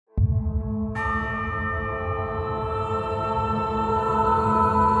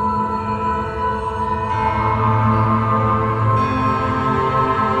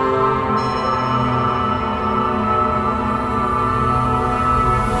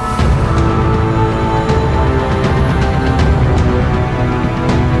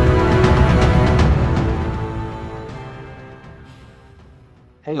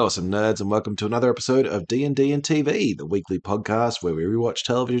awesome nerds, and welcome to another episode of D&D and TV, the weekly podcast where we rewatch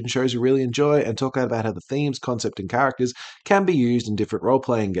television shows we really enjoy and talk about how the themes, concept, and characters can be used in different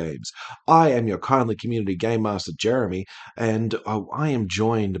role-playing games. I am your kindly community game master, Jeremy, and I am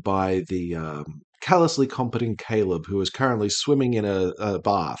joined by the callously competent Caleb, who is currently swimming in a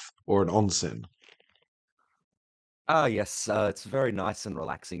bath or an onsen. Yes, it's very nice and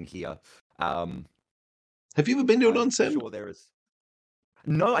relaxing here. Have you ever been to an I'm onsen? sure there is.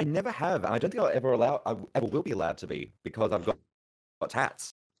 No, I never have. I don't think I ever will be allowed to be because I've got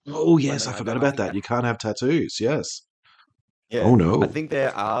tats. Oh, So yes, I forgot about that. You can't have tattoos, yes. yeah, Oh, I no. think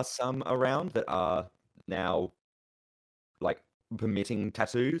there are some around that are now like permitting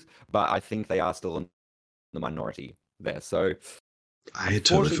tattoos, but I think they are still in the minority there. So I had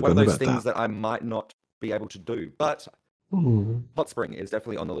totally unfortunately, one of forgotten those about that. things that I might not be able to do. But Hmm. hot spring is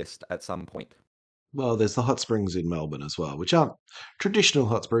definitely on the list at some point. Well, there's the hot springs in Melbourne as well, which aren't traditional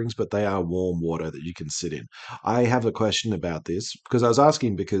hot springs, but they are warm water that you can sit in. I have a question about this because I was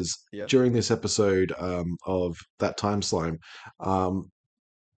asking because Yeah. during this episode of that time slime, um,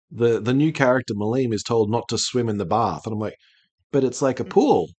 the new character Milim is told not to swim in the bath, and I'm like, but it's like a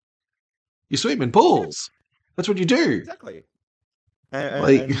pool. You swim in Yeah, pools. That's what you do. exactly.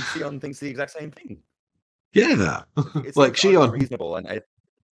 Like, And Sion thinks the exact same thing. yeah, It like seems oddly Shion, reasonable, and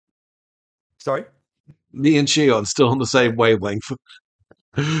sorry. me and Shion still on the same wavelength.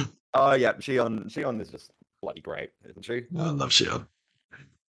 I Oh yeah, Shion is just bloody great, isn't she? love Shion.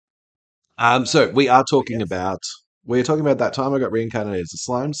 So we are But talking yes, about we're talking about that time I got reincarnated as a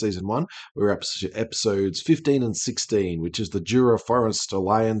slime, season one. We're episodes 15 and 16, which is the Jura Forest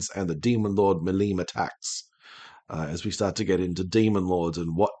Alliance and the Demon Lord Milim attacks. As we start to get into demon lords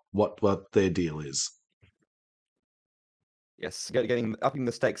and what their deal is. yes, getting upping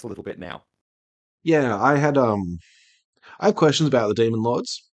the stakes a little bit now. Yeah, I have questions about the demon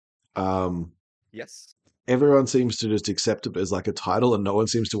lords. Um, Yes. Everyone seems to just accept it as like a title, and no one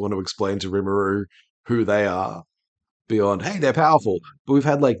seems to want to explain to Rimuru who they are. Beyond, hey, they're powerful. Mm. But we've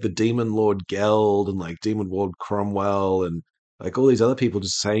had like the Demon Lord Geld and like Demon Lord Cromwell and like all these other people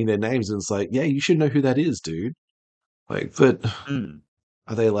just saying their names, and it's like, yeah, you should know who that is, dude. Like, but Mm.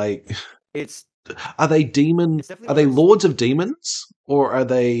 are they like, It's are they demon? it's definitely Are one of they those lords things. of demons, or are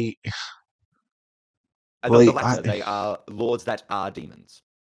they The like? latter, they are lords that are demons.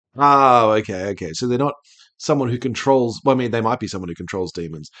 Oh, okay, okay. So they're not someone who controls. Well, I mean, they might be someone who controls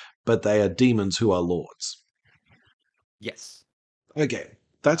demons, but they are demons who are lords. Yes. Okay,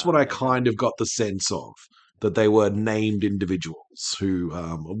 that's what I They have. kind of got the sense of, that they were named individuals who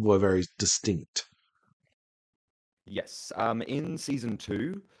were very distinct. Yes. In season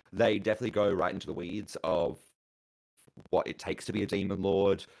 2, they definitely go right into the weeds of what it takes to be a demon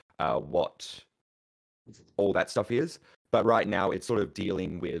lord, what all that stuff is. But right now, it's sort of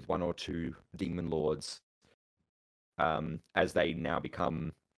dealing with one or two demon lords as they now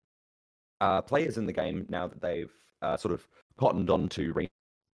become players in the game. Now that they've sort of cottoned on to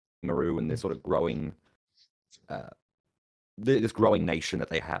Ringmaru and this sort of growing, uh, this growing nation that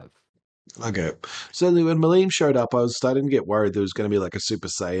they have. Okay, so when Milim showed up, I was starting to get worried there was going to be like a Super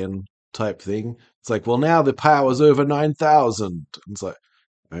Saiyan type thing. It's like, well, now the power's over 9,000. It's like,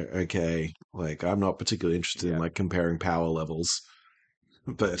 okay, like I'm not particularly interested in Yeah, like comparing power levels,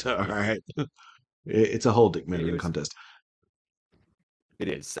 but all right, it's a whole dick it measuring was. contest. It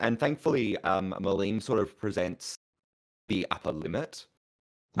is, and thankfully, Milim sort of presents the upper limit.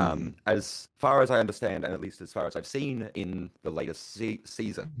 Hmm. As far as I understand, and at least as far as I've seen in the latest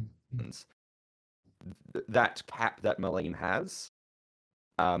seasons, that cap that Milim has,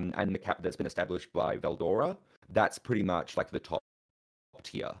 and the cap that's been established by Veldora, that's pretty much like the top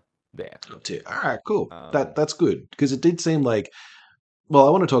tier there. Up to all right, cool. Um, That's good because it did seem like. Well,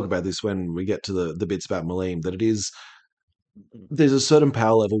 I want to talk about this when we get to the bits about Malim. That it is there's a certain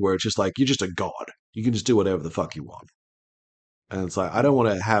power level where it's just like you're just a god. You can just do whatever the fuck you want. And it's like I don't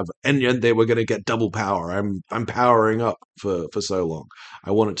want to have, and yet they were going to get double power. I'm powering up for so long.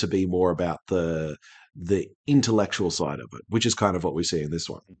 I want it to be more about the intellectual side of it, which is kind of what we see in this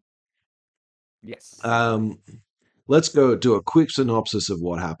one. yes. Um, let's go do a quick synopsis of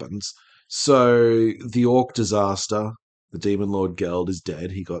what happens. So the orc disaster, the demon lord Geld is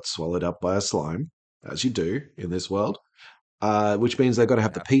dead. He got swallowed up by a slime, as you do in this world. Which means they've got to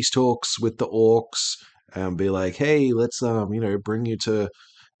have the Yeah. peace talks with the orcs and be like, hey, let's bring you to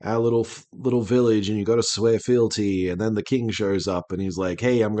our little village, and you got to swear fealty. And then the king shows up, and he's like,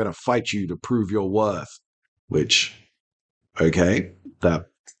 hey, I'm going to fight you to prove your worth. Which, okay, that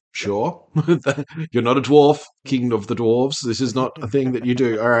Yep. sure, you're not a dwarf, king of the dwarves. This is not a thing that you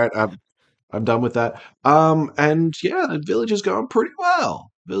do. All right, I'm done with that. And yeah, the village is going pretty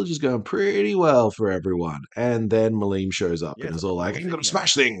well. village is going pretty well for everyone. And then Milim shows up Yeah, and it's is a all like, little I'm going to shitty now.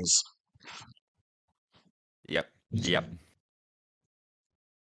 smash things. Yep. Yep.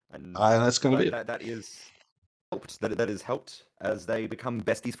 And That's kind of like it. that is helped. That is helped as they become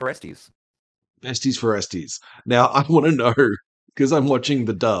besties for Esties. Besties for Esties. Now, I want to know, because I'm watching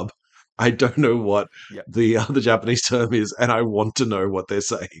the dub, I don't know what Yep. the other Japanese term is, and I want to know what they're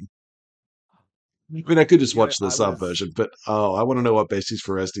saying. I mean, I could just You know, watch the I sub was version, but I want to know what Besties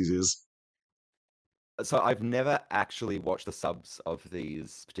for Esties is. so I've never actually watched the subs of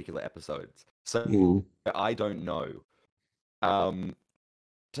these particular episodes, so Mm. I don't know. Um,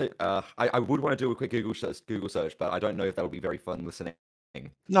 I would want to do a quick Google search, but I don't know if that would be very fun listening.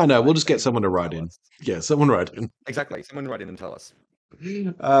 No, we'll Like, just if get anyone someone to can write tell in. us. Yeah, someone write in. Exactly, someone write in and tell us.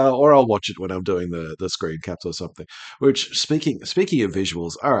 Or I'll watch it when I'm doing the screen caps or something. Which speaking of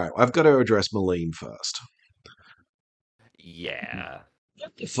visuals, all right, I've got to address Malene first. Yeah,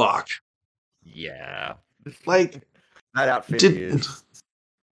 What the fuck? yeah. Like, That outfit did is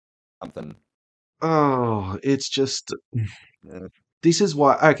something. it's just Uh, this is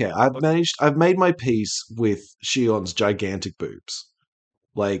why. Okay, look, I've made my peace with Shion's gigantic boobs.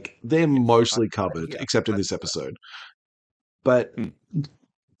 Like they're yes, mostly I'm covered, here. except in Glad this to hear episode. But that. Mm,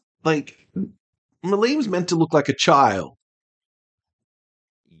 like, Maleem's meant to look like a child,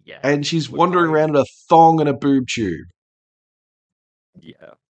 yeah, and she's look, wandering around in a thong and a boob tube.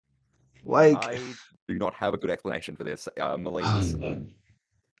 yeah, Like, I do not have a good explanation for this. Milim's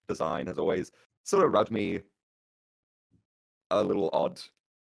design has always sort of rubbed me a little odd.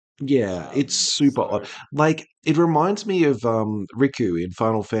 yeah, it's super odd. So Like, it reminds me of Riku in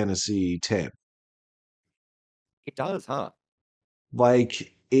Final Fantasy X. it does, huh?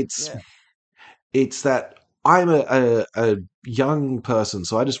 Like, Yeah, it's that I'm a young person,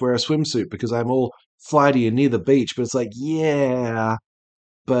 so I just wear a swimsuit because I'm all flighty and near the beach. But it's like, yeah,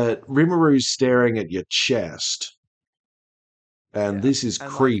 but Rimuru's staring at your chest, and yeah, this is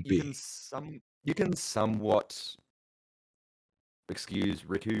and like creepy. you can somewhat excuse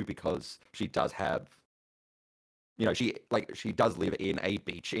Riku because she does have, she does live in a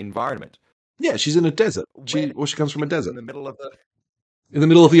beach environment. Yeah, she's in a desert. Where She comes from a she's desert in the middle of the in the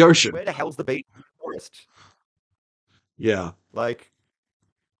middle of yeah, the ocean. where the hell's the beach forest? Yeah, Like,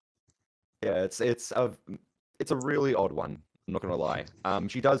 yeah, it's a really odd one. I'm not gonna lie.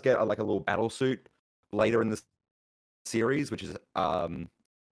 She does get like a little battle suit later in the series, which is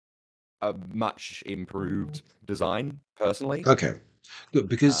a much improved design, personally. okay, good,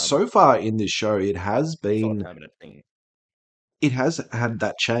 because Um, so far in this show, it's not a permanent thing. it has had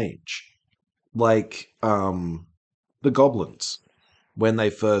that change. Like the goblins when they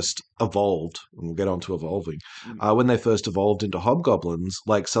first evolved, and we'll get on to evolving, Mm, when they first evolved into hobgoblins,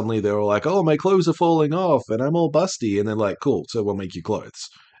 like suddenly they were like, oh, my clothes are falling off and I'm all busty. And they're like, cool, so we'll make you clothes.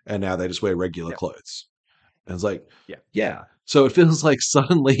 And now they just wear regular yeah, clothes. And it's like, yeah, yeah. So it feels like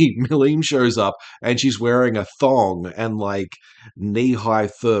suddenly Milim shows up and she's wearing a thong and like knee high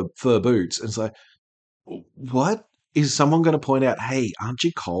fur boots. And it's like, what? Is someone going to point out, hey, aren't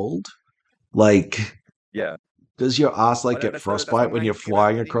you cold? Like, yeah. does your ass I like know get that's frostbite one when nice you're thing about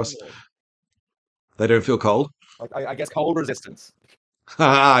flying the Demon across? Lord. They don't feel cold? Like, I guess cold resistance.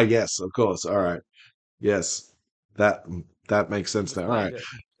 Ah, yes, of course. All right. Yes. That that makes sense Just now. All find right. it.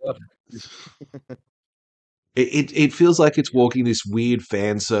 Ugh. It feels Oh like it's dear. walking this weird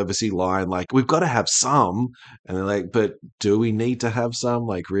fan servicey line, like, we've got to have some. And they're like, but do we need to have some?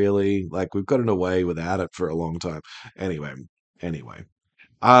 Like, really? Like, we've gotten away without it for a long time. Anyway, anyway.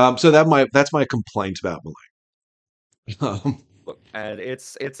 So that's my complaint about Malay. Look, and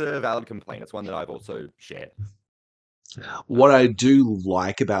it's a valid complaint. It's one that I've also shared. What I Um, do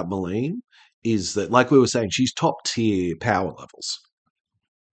like about Malene is that, like we were saying, she's top tier power levels.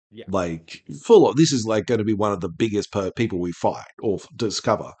 yeah, Like full of this is like going to be one of the biggest people we fight or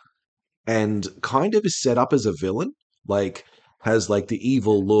discover, and kind of is set up as a villain. Like has like the yeah,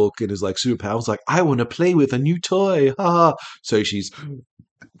 evil look and is like super powerful. Like I want to play with a new toy, ha! So she's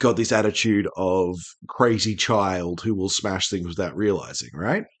got this attitude of crazy child who will smash things without realizing,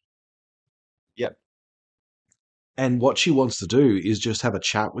 right? yeah, And what she wants to do is just have a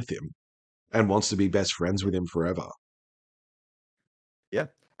chat with him and wants to be best friends yeah, with him forever. yeah.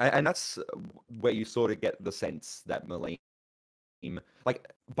 And that's where you sort of get the sense that Malim,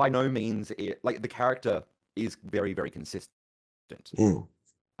 like, by no means, like the character is very, very consistent. Mm.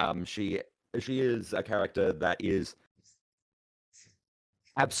 She is a character that is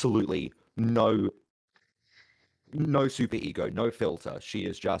absolutely no super ego, no filter. She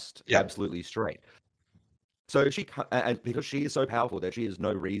is just Yeah. absolutely straight. So and because she is so powerful that she has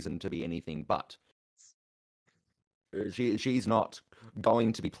no reason to be anything but. She's not.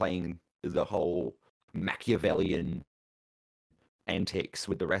 going to be playing the whole Machiavellian antics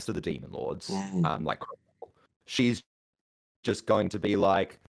with the rest of the demon lords. Mm. Like she's just going to be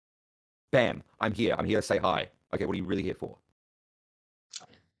like, "Bam, I'm here. I'm here to say hi." Okay, what are you really here for?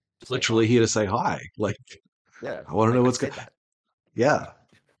 Just say Literally hi. here to say hi. Like, Yeah, I want to know I what's going. said that. Yeah.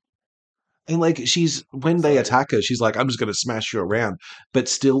 And like she's when they So attack her, she's like, "I'm just going to smash you around," but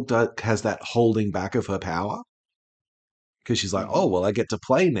still has that holding back of her power because she's like, "Oh mhm, well, I get to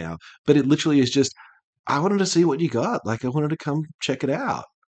play now." But it literally is just, I wanted to see what you got. Like I wanted to come check it out,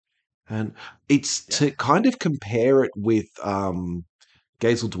 and it's yeah, to kind of compare it with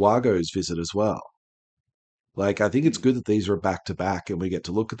Gazel Dwago's visit as well. Like I think it's mm, good that these are back to back, and we get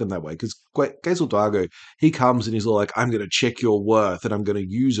to look at them that way. Because Gazel Dwago, he comes and he's all like, "I'm going to check your worth, and I'm going to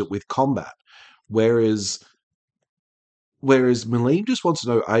use it with combat," whereas Milim just wants to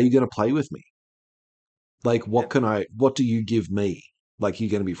know, are you going to play with me? Like, yeah, what do you give me? Like, you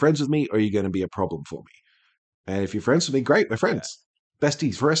going to be friends with me or are you going to be a problem for me? And if you're friends with me, great, we're yeah. friends.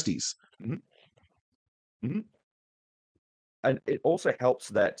 Besties, foresties. Mhm, mhm. And it also helps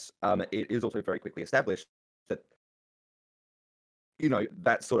that it is also very quickly established that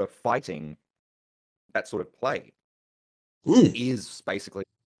that sort of fighting, that sort of play, Mm. is basically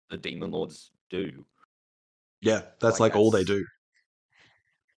the demon lords do. Yeah, that's Like like all they do.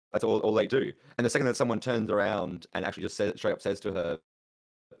 that's all they do. And the second that someone turns around and actually just says straight up says to her,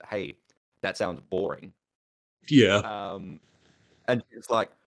 "Hey, that sounds boring," Yeah. um, and it's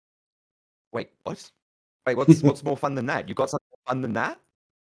like, "Wait, what? Wait, what's more fun than that? You got something more fun than that?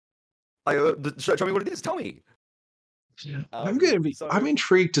 Like, show me what it is. Tell me." I'm So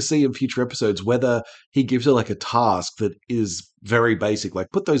intrigued to see in future episodes whether he gives her like a task that is very basic, like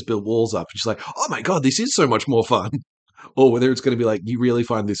put those build walls up. And she's like, oh my God, this is so much more fun. Or whether it's going to be like, you really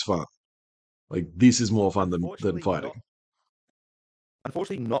find this fun. Like, this is more fun than unfortunately fighting.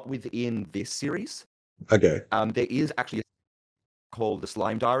 not within this series. Okay. There is actually a called the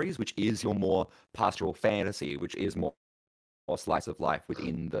Slime Diaries, which is your more pastoral fantasy, which is more slice of life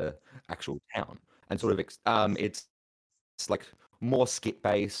within the actual town, and sort of it's like more skit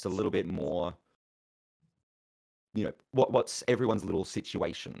based, a little bit more, what's everyone's little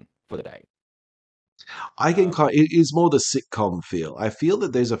situation for the day. I can Um, kind it is more the sitcom feel. I feel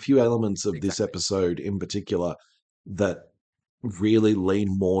that there's a few elements of this exactly. episode in particular that really lean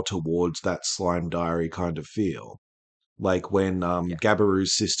more towards that slime diary kind of feel. Like when Yeah.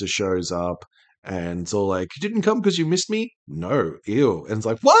 Gabaru's sister shows up and it's all like, "You didn't come because you missed me?" No, ew. And it's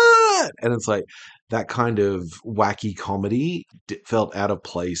like, "What?" And it's like that kind of wacky comedy felt out of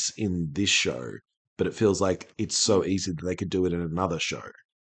place in this show, but it feels like it's so Mm, easy that they could do it in another show.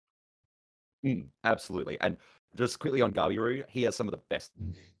 absolutely. And just quickly on Gabiru, he has some of the best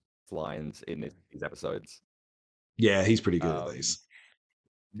lines in these episodes. Yeah, he's pretty good at Um, these.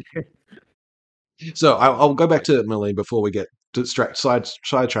 So I'll go back like, to Millie before we get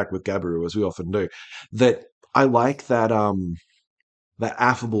sidetrack with Gabaru, as we often do. That I like that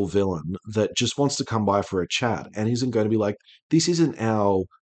affable villain that just wants to come by for a chat and isn't going to be like, this isn't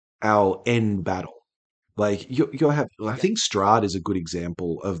our end battle. Like you're have. I yeah, think Strahd is a good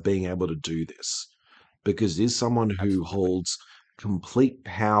example of being able to do this because is someone who absolutely. holds complete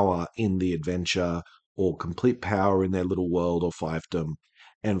power in the adventure or complete power in their little world or fiefdom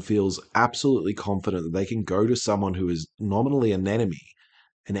and feels absolutely confident that they can go to someone who is nominally an enemy,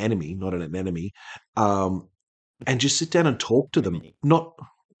 not an enemy, um, and just sit down and talk to Mini them, mini. not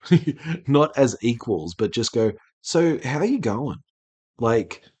not as equals, but just go, so how are you going?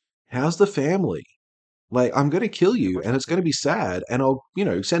 Like, how's the family? Like, I'm going to kill Yeah, you what and you it's up going to to? be sad and I'll,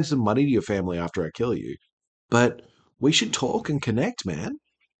 send some money to your family after I kill you. But we should talk and connect, man.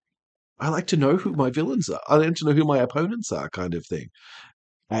 I like to know who Yeah, my villains are. I like to know who my opponents are, kind of thing.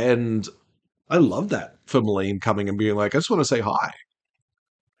 And I love absolutely. that for Maline coming and being like, I just want to say hi.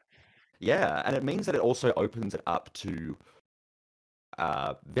 Yeah, and it means that it also opens it up to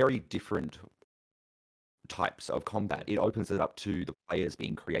very different types of combat. It opens it up to the players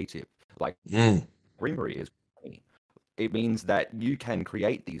being creative. Like Mm. Greenberry is funny. It means that you can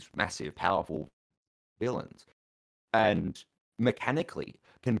create these massive, powerful villains and mechanically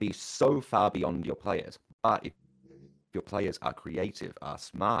can be so far beyond your players. But if your players are creative, are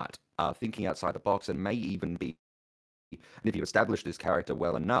smart, are thinking outside the box, and may even be, and if you establish this character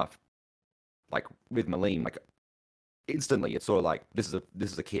well enough, like with Malim, like instantly it's sort of like this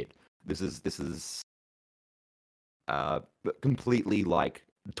is a kid. This is uh completely like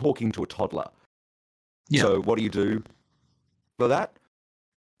talking to a toddler. Yeah. So what do you do for that?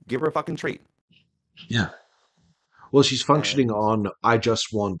 Give her a fucking treat. Yeah. Well, she's functioning And on, I just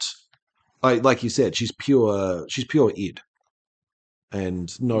want, like you said, she's pure id.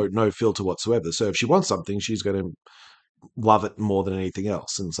 and Mm, no filter whatsoever. So if she wants something, she's going to love it more than anything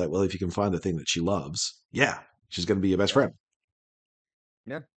else. And it's like, well, if you can find the thing that she loves, yeah, she's going to be your best yeah, friend.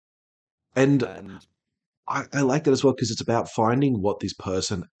 yeah, And and I like that as well because it's about finding what this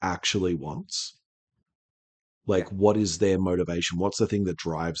person actually wants. yeah, Like, what is their motivation? What's the thing that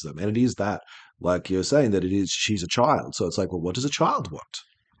drives them? And it is that, like you're saying, that it is she's a child. So it's like, well, what does a child want?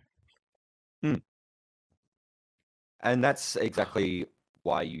 mm. And that's exactly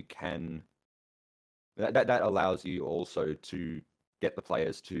why you can that allows you also to get the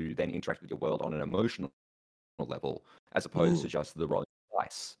players to then interact with your world on an emotional level as opposed to Mm. just the rolling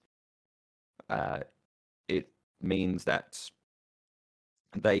dice. Uh, it means that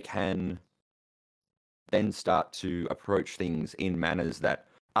they can then start to approach things in manners that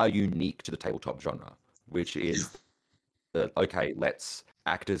are unique to the tabletop genre, which is that, okay, let's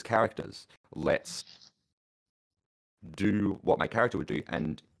act as characters. Let's do what my character would do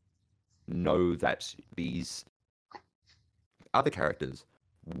and know that these other characters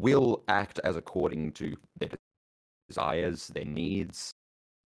will act as according to their desires, their needs,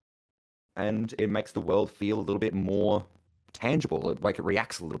 and it makes the world feel a little bit more tangible, like it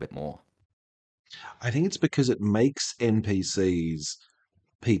reacts a little bit more. I think it's because it makes NPCs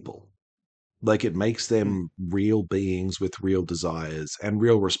people. Like it makes Mm, them real beings with real desires and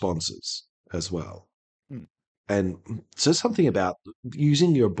real responses as well. mm, And says something about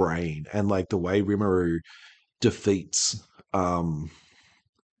using your brain and like the way Rimuru defeats um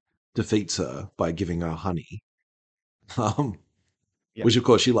defeats her by giving her honey. Um yeah, which of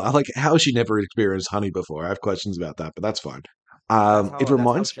course she like how has she never experienced honey before? I have questions about that, but that's fine. It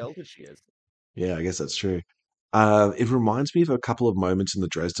that's how reminds sheltered she is. yeah, I guess that's true. It reminds me of a couple of moments in the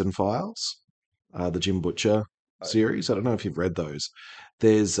Dresden Files, the Jim Butcher Oh, series. I don't know if you've read those.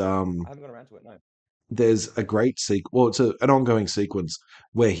 There's I haven't got around to it. No. there's a great well, it's an ongoing sequence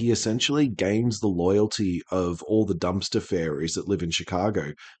where he essentially gains the loyalty of all the dumpster fairies that live in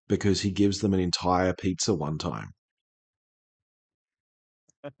Chicago because he gives them an entire pizza one time,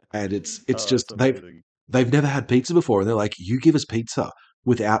 and it's Oh, that's just amazing. they've never had pizza before, and they're like, "You give us pizza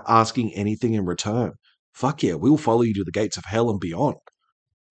without asking anything in return. Fuck yeah, we'll follow you to the gates of hell and beyond."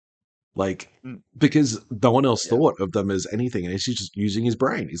 Like, Mm, because no one else yeah. thought of them as anything, and he's just using his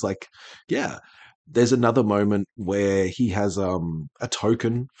brain. He's like, yeah. There's another moment where he has a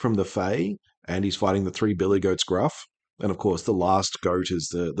token from the Fae, and he's fighting the three Billy Goats Gruff, and of course the last goat is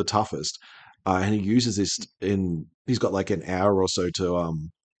the toughest. And he uses this in. He's got like an hour or so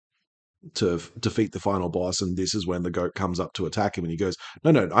to defeat the final boss, and this is when the goat comes up to attack him, and he goes,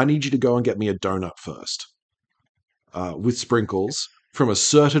 "No, no, I need you to go and get me a donut first, with sprinkles from a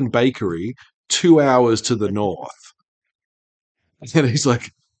certain bakery 2 hours to the north." And he's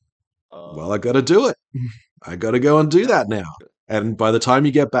like, well, I got to Uh, do it. I got to go and do yeah. that now. And by the time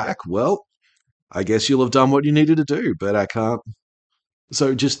you get Yeah. back, well, I guess you'll have done what you needed to do, but I can't.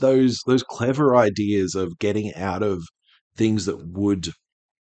 So just those clever ideas of getting out of things that would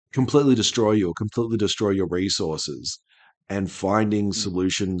completely destroy you or completely destroy your resources and finding Mm,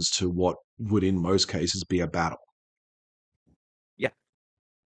 solutions to what would in most cases be a battle. yeah.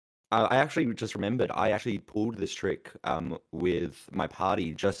 I actually just remembered I actually pulled this trick with my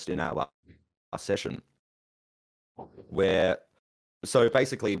party just in our last session, where so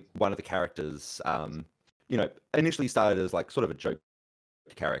basically one of the characters, initially started as like sort of a joke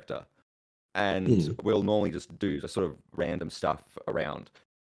character, and Mm. we'll normally just do just sort of random stuff around.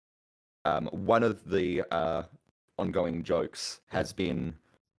 One of the ongoing jokes has been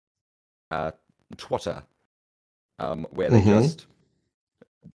uh, Twitter, where they Mm-hmm. just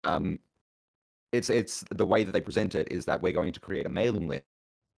um, it's the way that they present it is that we're going to create a mailing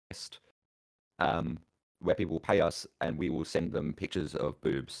list um, where people pay us and we will send them pictures of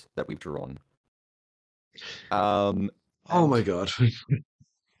boobs that we've drawn. Um, Oh and my God.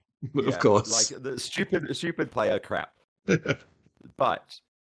 Of yeah, like course. the stupid player crap. But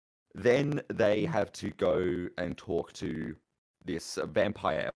then they have to go and talk to this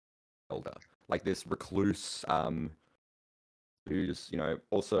vampire elder, like this recluse, who's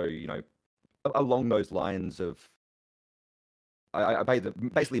also along those lines of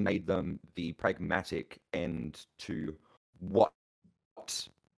basically made them the pragmatic end to what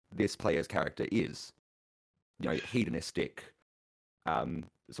this player's character is. Hedonistic,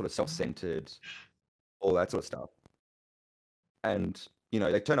 sort of self-centered, all that sort of stuff. And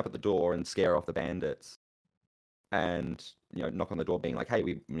they turn up at the door and scare off the bandits, and knock on the door, being like, "Hey,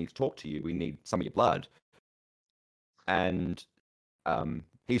 we need to talk to you. We need some of your blood." And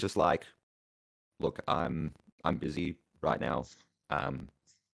he's just like, "Look, I'm busy right now. Um,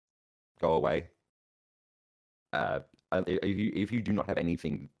 go away." if you do not have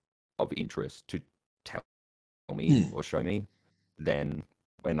anything of interest to tell me or show me, then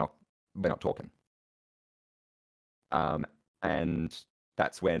we're not talking. And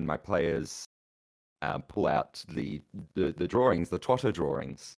that's when my players pull out the drawings, the Twitter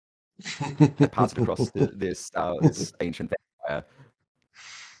drawings, and pass it across this ancient vampire,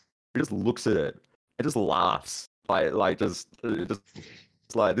 who just looks at it and just laughs, just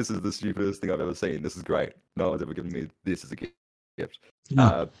like, this is the stupidest thing I've ever seen. This is great. No one's ever given me this as a gift.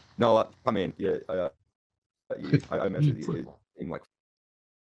 No. No, come in. Yeah, I measured you in like,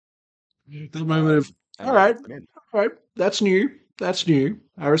 That moment of, and all yeah, right, that's them in. all right, that's new. That's new.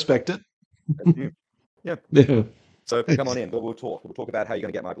 I respect it. That's new. Yeah. Yeah. So come on in. We'll talk. We'll talk about how you're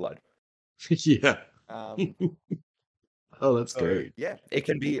going to get my blood. Yeah. Um, Oh, that's so great. yeah, it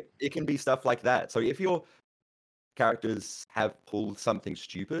can be stuff like that. So if your characters have pulled something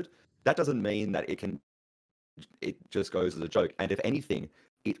stupid, that doesn't mean that it just goes as a joke. And if anything,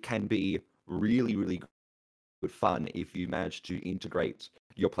 it can be really, really good fun if you manage to integrate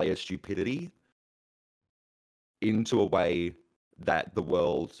your player's stupidity into a way that the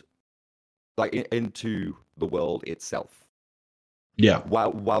world, like into the world itself, Yeah.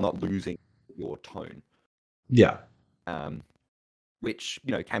 while not losing your tone, Yeah. um, which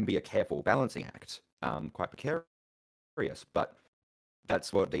can be a careful balancing act, quite precarious, but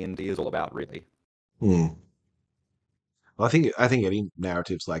that's what D&D is all about, really. Hmm. I think any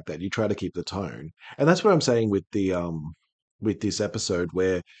narratives like that, you try to keep the tone. And that's what I'm saying with this episode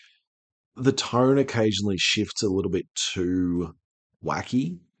where the tone occasionally shifts a little bit too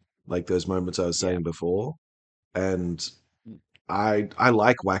wacky, like those moments I was Yeah. saying before. And Mm. I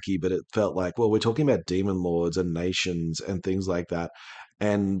like wacky, but it felt like, well, we're talking about demon lords and nations and things like that.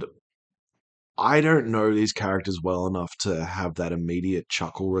 And I don't know these characters well enough to have that immediate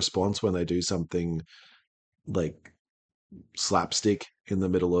chuckle response when they do something like slapstick in the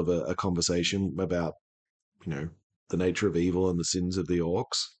middle of a conversation about, you know, the nature of evil and the sins of the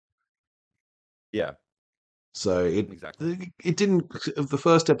orcs. Yeah, So exactly. it didn't. The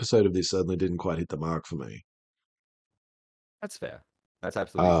first episode of this certainly didn't quite hit the mark for me. That's fair. That's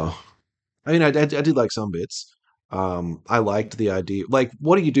absolutely fair. Oh, I mean, I did like some bits. I Mm. liked the idea. Like,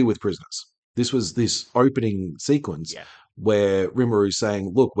 what do you do with prisoners? This was this opening sequence Yeah. where Rimmeru's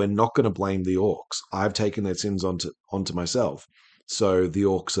saying, "Look, we're not going to blame the orcs. I've taken their sins onto myself, so the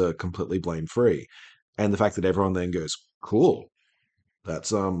orcs are completely blame free." And the fact that everyone then goes, "Cool,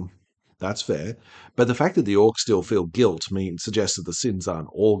 that's that's fair." But the fact that the orcs still feel guilt means suggests that the sins aren't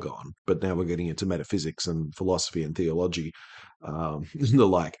all gone. But now we're getting into metaphysics and philosophy and theology, and the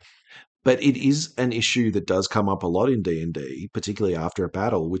like. But it is an issue that does come up a lot in D&D, particularly after a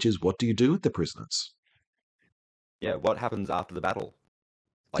battle, which is what do you do with the prisoners? Yeah, what happens after the battle?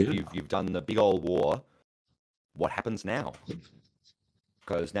 Like, Yeah. you've done the big old war. What happens now?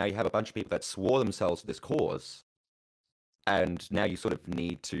 Because now you have a bunch of people that swore themselves to this cause, and now you sort of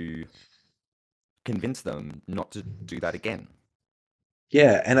need to convince them not to do that again.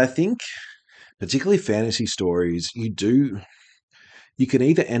 Yeah, and I think particularly fantasy stories, you can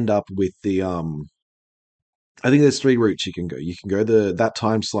either end up with the I think there's three routes you can go. You can go that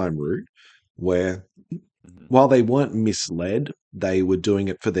time slime route where Hmm. while they weren't misled, they were doing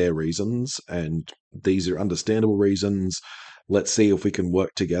it for their reasons, and these are understandable reasons. Let's see if we can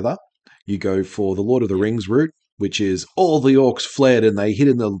work together. You go for the Lord of the Yeah. Rings route, which is all the orcs fled and they hid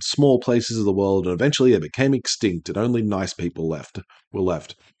in the small places of the world, and eventually they became extinct, and only nice people were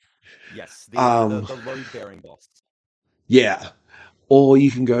left. Yes, the Um, the load bearing boss. yeah. Or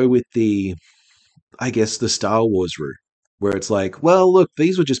you can go with I guess, the Star Wars route, where it's like, well, look,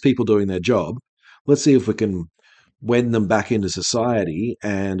 these were just people doing their job. Let's see if we can wend them back into society.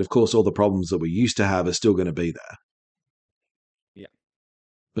 And of course, all the problems that we used to have are still going to be there. Yeah,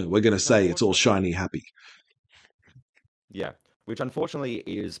 But we're going to which say it's all shiny unfortunately, happy, yeah, which unfortunately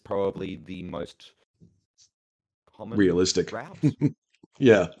is probably the most common realistic. route.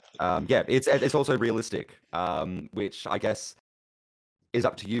 Yeah. Yeah, it's also realistic, which I guess is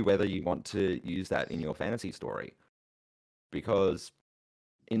up to you whether you want to use that in your fantasy story. Because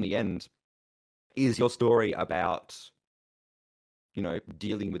in the end, is your story about,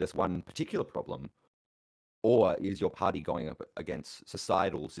 dealing with this one particular problem, or is your party going up against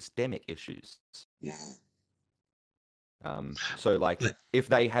societal systemic issues? So like if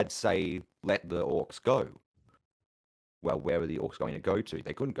they had, say, let the orcs go, well, where were the orcs going to go to?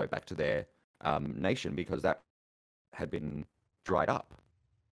 They couldn't go back to their nation because that had been dried up.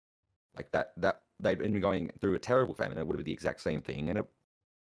 Like that they'd been going through a terrible famine. It would have been the exact same thing, and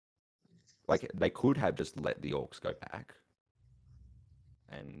like they could have just let the orcs go back,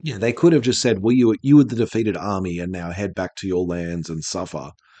 and Yeah, they could have just said, "Well, you were the defeated army, and now head back to your lands and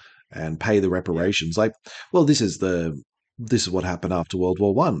suffer and pay the yeah, reparations." Like, well, this is what happened after World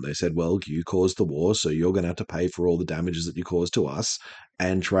War One. They said, "Well, you caused the war, so you're going to have to pay for all the damages that you caused to us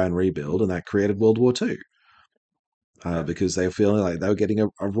and try and rebuild." And that created World War Two yeah, because they were feeling like definitely. they were getting a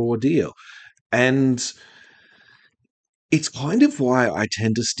raw deal. And it's kind of why I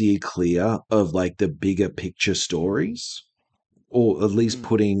tend to steer clear of like the bigger picture stories, or at least Mm,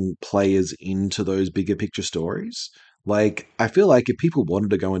 putting players into those bigger picture stories. Like, I feel like if people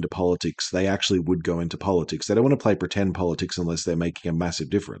wanted to go into politics, they actually would go into politics. They don't want to play pretend politics unless they're making a massive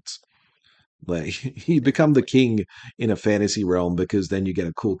difference. Like, you become the exactly. king in a fantasy realm because then you get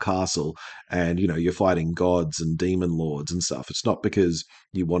a cool castle and, you're fighting gods and demon lords and stuff. It's not because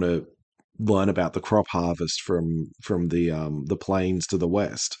you want to learn about the crop harvest from the plains to the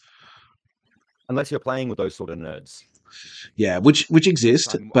west. Unless you're playing with those sort of nerds, Yeah, which which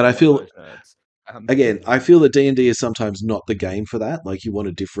exist, but I'm I one of feel, those nerds. again, I feel that D&D is sometimes not the game for that. Like, you want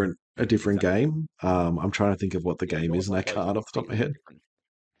a different Exactly. game. I'm trying to think of what the Yeah, game is, yours and I will go to can't a off the top of my completely head. different.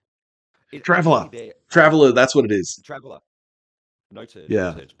 It Traveler, actually there. Traveler, that's what it is. Traveler. Noted,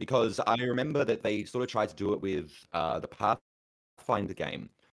 Yeah. noted. Because I remember that they sort of tried to do it with the Pathfinder game,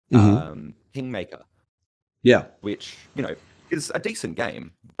 Hmm. Kingmaker, Yeah. which is a decent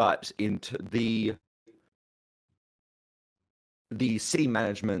game, but into the city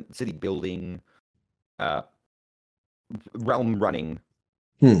management, city building, uh, realm running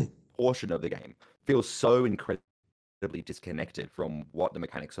Hmm. portion of the game feels so incredibly disconnected from what the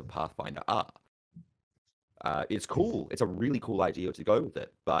mechanics of Pathfinder are. It's cool. It's a really cool idea to go with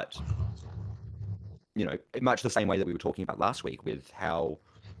it, but much the same way that we were talking about last week with how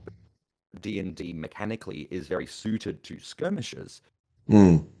D&D mechanically is very suited to skirmishes.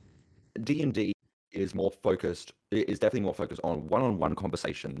 Hmm. D&D is definitely more focused on one-on-one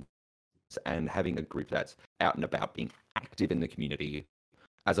conversations and having a group that's out and about, being active in the community,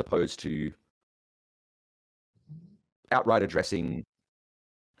 as opposed to outright addressing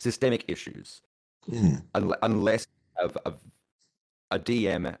systemic issues, Hmm. unless you have a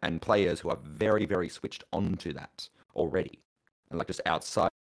DM and players who are very, very switched onto that already, and like just outside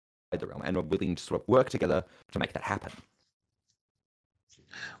the realm and are willing to sort of work together to make that happen.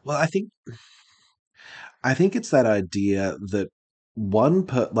 Well, I think it's that idea that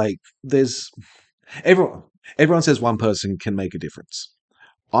like, there's everyone everyone says one person can make a difference.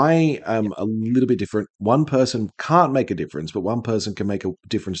 I Yeah, am a little bit different. One person can't make a difference, but one person can make a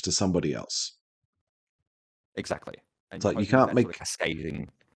difference to somebody else. exactly. It's And like, you hopefully can't that sort make, of cascading.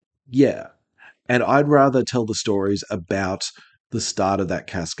 yeah. And I'd rather tell the stories about the start of that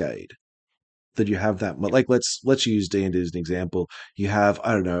cascade. That you have that, Yeah, like, let's use D&D as an example. You have,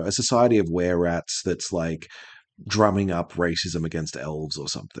 I don't know, a society of were rats that's like drumming up racism against elves or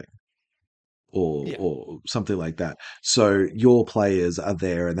something, or yeah, or something like that. So your players are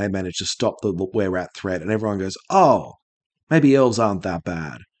there and they manage to stop the were rat threat, and everyone goes, "Oh, maybe elves aren't that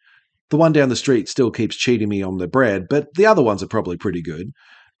bad. The one down the street still keeps cheating me on the bread, but the other ones are probably pretty good."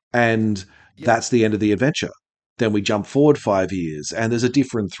 And yeah, that's the end of the adventure. Then we jump forward 5 years and there's a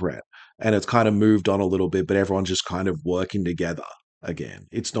different threat, and it's kind of moved on a little bit, but everyone's just kind of working together again.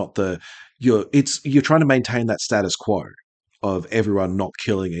 It's not you're trying to maintain that status quo of everyone not yeah,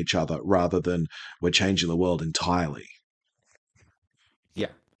 killing each other rather than we're changing the world entirely. yeah.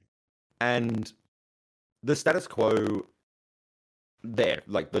 And the status quo there,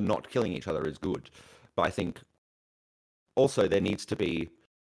 like the not killing each other, is good. But I think also there needs to be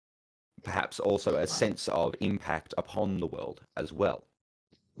perhaps also a sense of impact upon the world as well.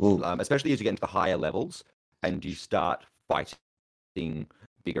 Mm, Especially as you get into the higher levels and you start fighting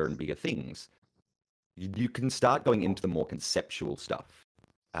bigger and bigger things, you can start going into the more conceptual stuff,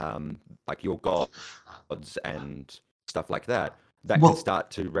 like your gods and stuff like that, that can well,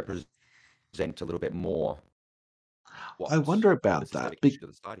 start to represent a little bit more I what wonder the about that. systemic issues of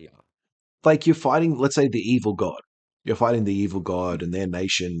the society are. Like, you're fighting, let's say, the evil god. You're fighting the evil god, and their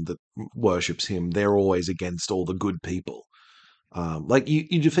nation that worships him. They're always against all the good people. Like,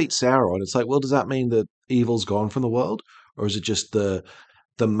 you defeat Sauron. It's like, well, does that mean that evil's gone from the world, or is it just the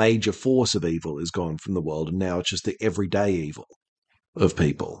major force of evil is gone from the world, and now it's just the everyday evil of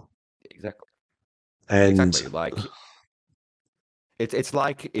people? Exactly. And Exactly. Like it's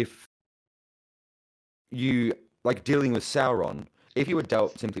like if you like dealing with Sauron, if you were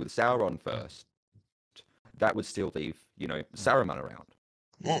dealt simply with Sauron first, that would still leave, Saruman around.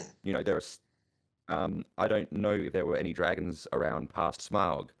 There's I don't know if there were any dragons around past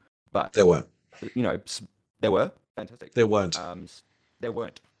Smaug, but there weren't. there were. Fantastic. There weren't. There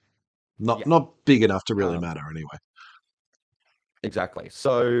weren't. Not Yeah. not big enough to really Um, matter anyway. exactly.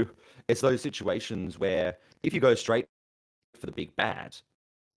 So it's those situations where if you go straight for the big bad,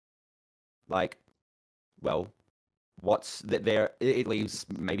 like, well, what's that there? It leaves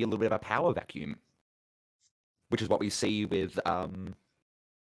maybe a little bit of a power vacuum, which is what we see with the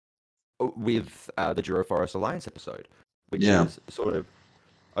Jura Forest Alliance episode, which Yeah. is sort of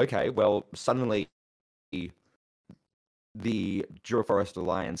okay. Well, suddenly the Jura Forest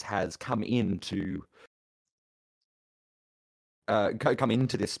Alliance has come into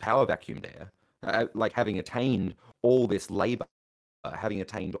this power vacuum there, like having attained all this labor, having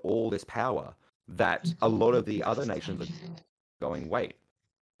attained all this power, that a lot of the other nations are going, wait,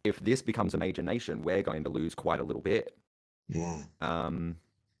 if this becomes a major nation, we're going to lose quite a little bit. Mm. Um,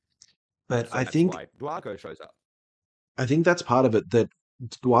 But so that's why Duago shows up. I think that's part of it, that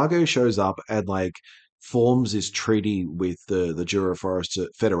Duago shows up and like forms this treaty with the Jura Forest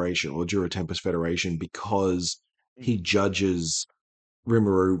Federation or Jura Tempest Federation because he Mm, judges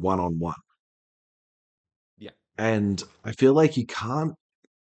Rimuru one on one. yeah. And I feel like you can't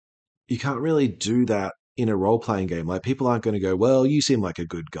really do that in a role playing game. Like people aren't going to go, well, you seem like a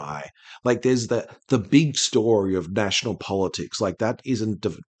good guy. Like there's the big story of national politics. Like that isn't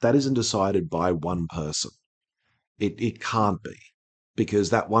decided by one person. It Mm, can't be, because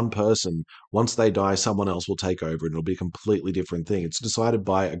that one person, once they die, someone else will take over and it'll be a completely different thing. It's decided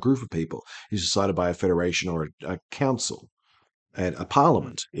by a group of people. It's decided by a federation or a council and a mm,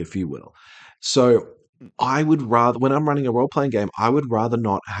 parliament, if you will. So mm, I would rather, when I'm running a role playing game, I would rather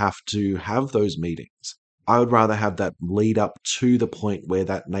not have to have those meetings. I would rather have that lead up to the point where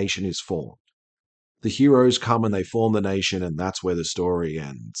that nation is formed. The heroes come and mm, they form the nation, and that's where the story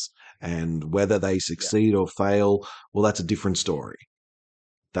ends. And whether they yeah. succeed or fail, well, that's a different story.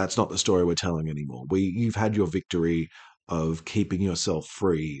 That's not the story we're telling anymore. You've had your victory of keeping yourself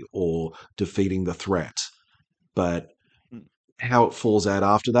free or defeating the threat, but Mm, how it falls out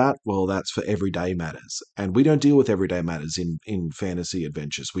after that, well, that's for everyday matters. And we don't deal with everyday matters in fantasy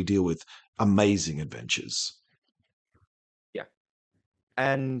adventures. We deal with amazing adventures. yeah.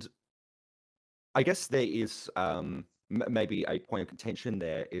 And I guess there is maybe a point of contention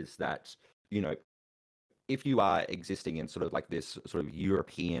there is that, you know, if you are existing in sort of like this sort of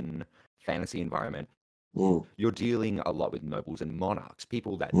European fantasy environment, Mm, you're dealing a lot with nobles and monarchs,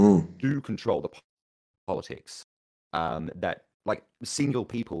 people that mm, do control the politics, that like single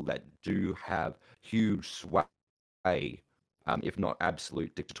people that do have huge sway, if not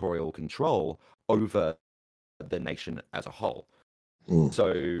absolute dictatorial control over the nation as a whole. mm.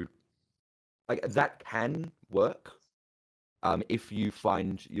 So, like that can work if you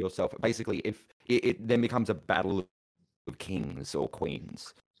find yourself basically if it then becomes a battle of kings or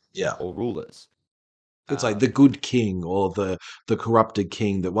queens Yeah. or rulers. It's like the Um, good king or the corrupted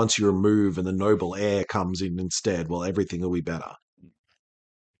king that once you remove and the noble heir comes in instead, well, everything will be better.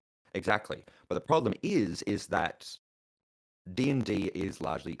 exactly. But the problem is that D&D is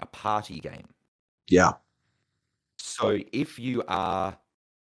largely a party game. Yeah. So if you are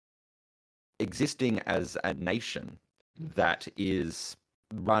existing as a nation that is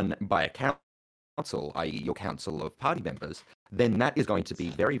run by a council, i.e., your council of party members, then that is going to be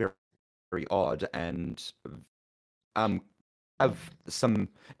very, very, very odd and um, have some,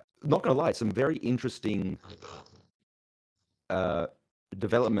 not going to lie, some very interesting uh,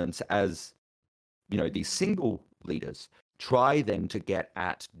 developments as these single leaders try then to get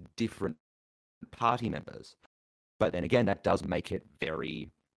at different party members. But then again, that does make it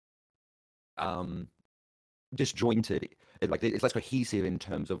very um, disjointed. Like it's less cohesive in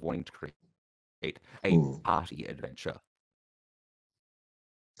terms of wanting to create a Mm. party adventure.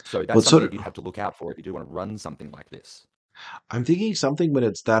 So Well, that's it's something sort that of, you'd have to look out for if you do want to run something like this. I'm thinking something when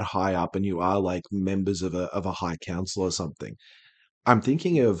it's that high up and you are like members of a high council or something. I'm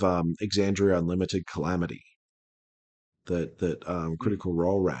thinking of Exandria Unlimited Calamity that Mm, Critical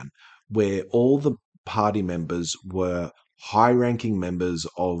Role ran, where all the party members were high-ranking members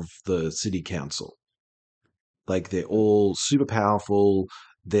of the city council. Like they're mm, all super powerful.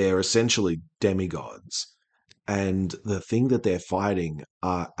 They're essentially demigods. And the thing that they're fighting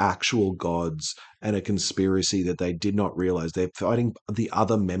are actual gods and a conspiracy that they did not realize. They're fighting the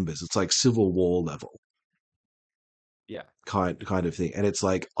other members. It's like Civil War level yeah, kind of thing. And it's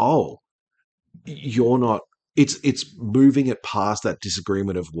like, oh, you're not, it's moving it past that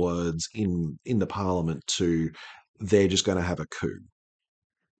disagreement of words in the parliament to they're just going to have a coup.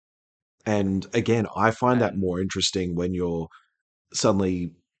 And again, I find that and more interesting when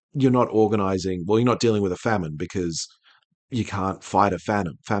suddenly you're not organizing, well, you're not dealing with a famine because you can't fight a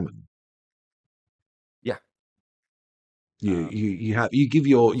famine. yeah, You um, you you have you give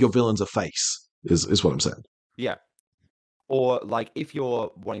your this, villains a face is what I'm saying. yeah. Or like if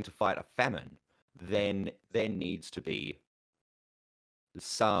you're wanting to fight a famine, then there needs to be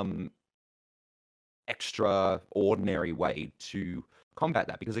some extraordinary way to combat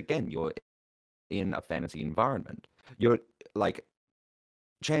that because again, you're in a fantasy environment. You're like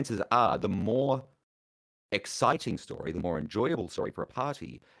chances are the more exciting story, the more enjoyable story for a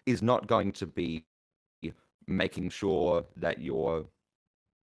party is not going to be making sure that you're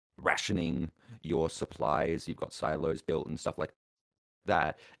rationing your supplies, you've got silos built and stuff like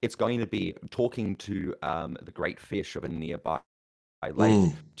that. It's going to be talking to the great fish of a nearby lake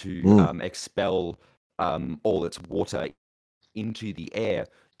Mm, to mm. expel all its water into the air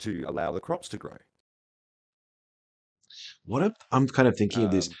to allow the crops to grow. I'm kind of thinking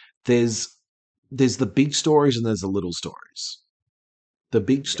of this. Um, There's there's the big stories and there's the little stories. The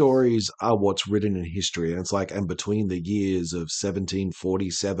big yes. stories are what's written in history, and it's like, and between the years of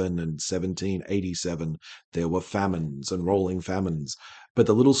 1747 and 1787, there were famines and Mm, rolling famines. But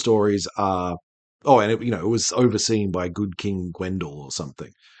the little stories are, oh, and it was overseen by good King Gwendol or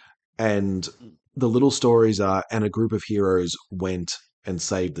something. And mm, the little stories are, and a group of heroes went and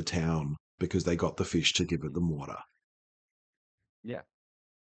saved the town because they got the fish to give it them water. yeah.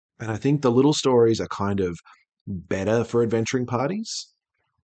 And I think the little stories are kind of better for adventuring parties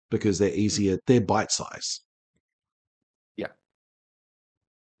because they're Mm, easier, they're bite size. yeah.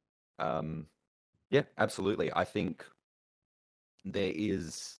 Um, yeah, absolutely. I think there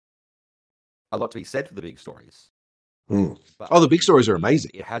is a lot to be said for the big stories, Mm. but Oh, I the big think stories in are the end,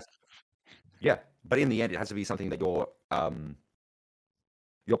 amazing. it has, yeah, but in the end, it has to be something that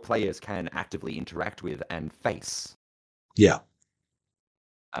your players can actively interact with and face. Yeah.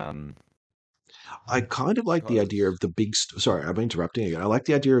 Um, I kind of like the idea because of the sorry, I'm interrupting again. I like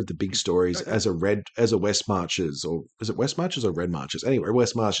the idea of the big stories no, no, as a West Marches, or is it West Marches or Red Marches? Anyway,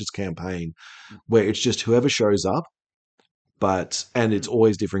 West Marches campaign mm, where it's just whoever shows up, and it's mm,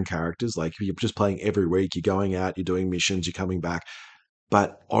 always different characters. Like you're just playing every week, you're going out, you're doing missions, you're coming back.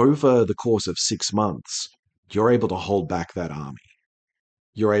 But over the course of 6 months, you're able to hold back that army.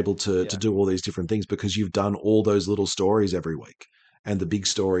 You're able to yeah, do all these different things because you've done all those little stories every week. And the big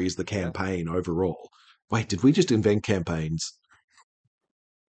story is the yeah. campaign overall. Wait, did we just invent campaigns?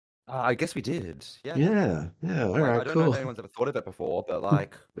 I guess we did. Yeah. Yeah, yeah, all Like right, I don't know if cool. anyone's ever thought of it before, but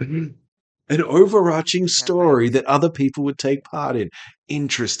like An people should overarching do story campaigns. that other people would take part in.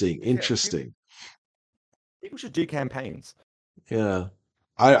 Interesting, Yeah, interesting. people should do campaigns. Yeah.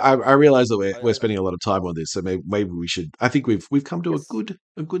 I realize that we're I spending a lot of time on this, so maybe we should. I think we've come to yes,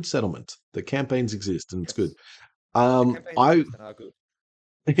 a good settlement. The campaigns exist and it's good. yes. The campaigns I exist and are good.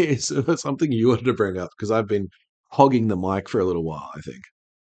 it's something you wanted to bring up because I've been hogging the mic for a little while, I think.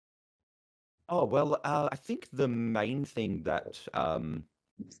 Oh well, I think the main thing that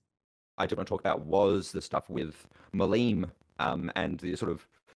I did want to talk about was the stuff with Milim and the sort of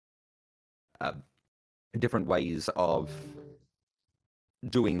uh, different ways of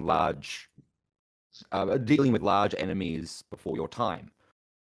dealing with large enemies before your time,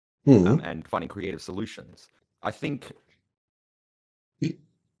 Hmm. and finding creative solutions. I think.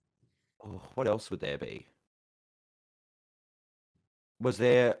 Oh, what else would there be? Was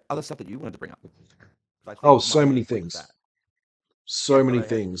there other stuff that you wanted to bring up? I Oh, think so my many main point was things. that. Yeah, So go many ahead.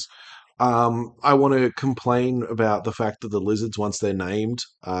 things. I want to complain about the fact that the lizards, once they're named,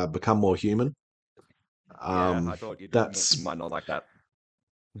 become more human. Yeah, Um, I thought you that's might not like that.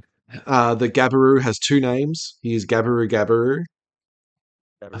 the Gabaru has two names. He's Gabaru Gabaru.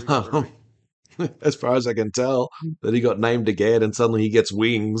 Gabaru, Um, Gabaru. as far as I can tell, that he got named again, and suddenly he gets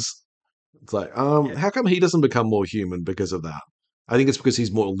wings. It's like, Yeah. how come he doesn't become more human because of that? I think it's because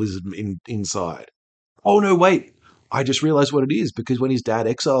he's more lizard inside. Oh no, wait! I just realized what it is because when his dad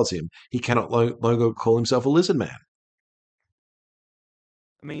exiles him, he cannot longer call himself a lizard man.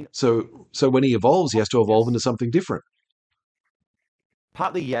 I mean, So when he evolves, he has to evolve yes. into something different.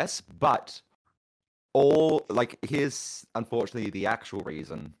 Partly yes, but all like here's unfortunately the actual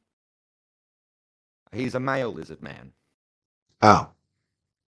reason. He's a male lizard man. Ah,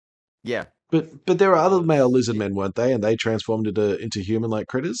 Yeah, but there are other male because lizard men, weren't they? And they transformed into human like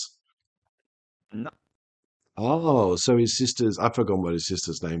critters. no, Oh, so his sisters, I forgot what his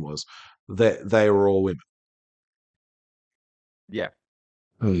sister's name was. They were all women. yeah,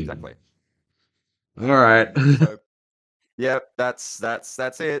 Hmm. exactly. All right. So yeah, that's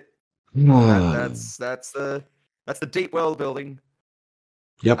it. That's the deep world building.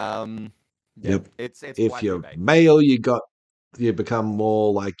 Yep, Um, yeah, yep. it's If quite you're deep, eh? male, you become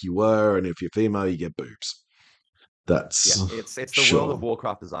more like you were, and if you're female, you get boobs. Yeah, That's it's the World of sure.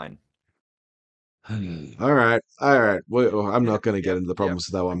 Warcraft design. All right, all right. Well, I'm Yeah, not going to get yeah, into the yeah. problems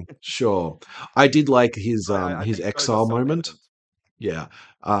with that one. Sure, I did like I his think those are exile solid moment. evidence. Yeah,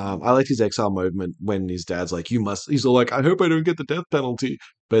 I liked his exile moment when his dad's like, "You must." He's all like, "I hope I don't get the death penalty,"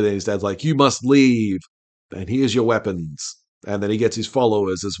 but then his dad's like, "You must leave, and here's your weapons." And then he gets his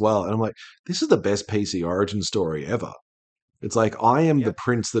followers as well. And I'm like, this is the best PC origin story ever. It's like, I am the Yeah,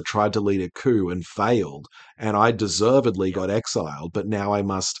 prince that tried to lead a coup and failed, and I deservedly yeah, got exiled, but now I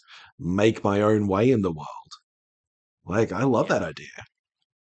must make my own way in the world. Like, I love yeah, that idea.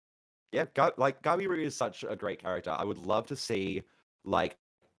 yeah. Like Gabiru is such a great character. I would love to see like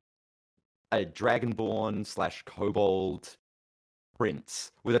a dragonborn slash kobold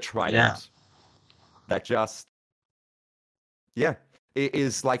prince with a Yeah. trident that just, yeah, it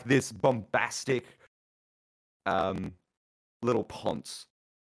is like this bombastic um little ponce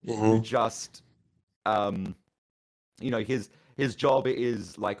who Hmm. just um his job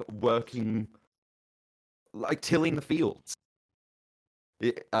is like working, like tilling the fields.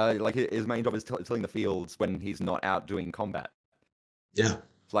 Like his main job is tilling the fields when he's not out doing combat. Yeah.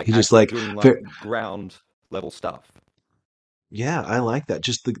 It's like He just actually like, doing like ver- ground level stuff. yeah, I like that.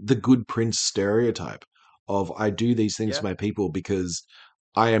 Just the good prince stereotype of I do these things Yeah, for my people because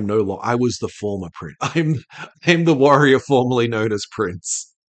I am no longer, I was the former prince. I'm the warrior formerly known as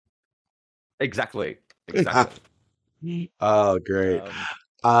Prince. exactly, exactly. Oh, great.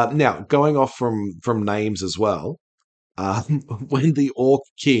 Um, Now, going off from names as well, when the Orc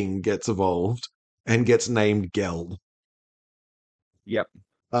King gets evolved and gets named Geld. yep.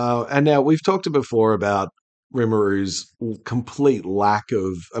 And now we've talked before about Rimmeru's complete lack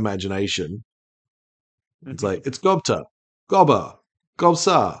of imagination. It's like, it's Gobta, Gobba,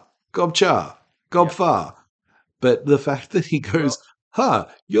 Gobsa, Gobcha, Yep. Gobfa. But the fact that he goes, Well, huh,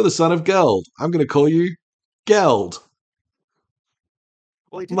 you're the son of Geld. I'm going to call you Geld.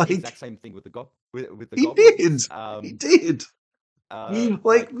 well, he did the Like, exact same thing with the he did. goblins. He did. Like,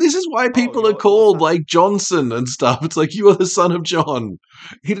 Like, this is why oh, people are you're the called son. like Johnson and stuff. It's like you are the son of John.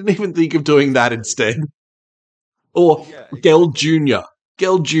 He didn't even think of doing that Exactly. instead. Or Yeah, Geld exactly. Jr.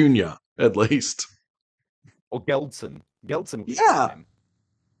 Geld Jr. at least. Or Geldson. Geldson was his Yeah. name.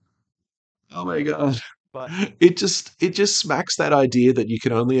 Oh my god. But It just smacks that idea that you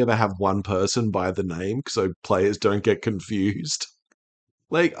can only ever have one person by the name so players don't get confused.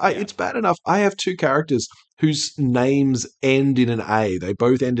 Like yeah, it's bad enough. I have two characters whose names end in an A. They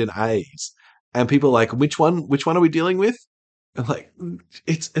both end in A's. And people are like, which one are we dealing with? And like and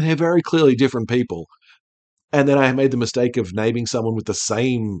they're very clearly different people. And then I made the mistake of naming someone with the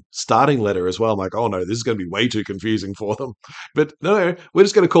same starting letter as well. I'm like, oh no, this is going to be way too confusing for them. But no, we're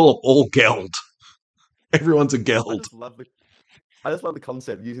just going to call them all Geld. Everyone's a I Geld. just love the I just love the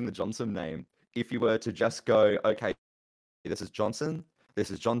concept of using the Johnson name. If you were to just go, okay, this is Johnson,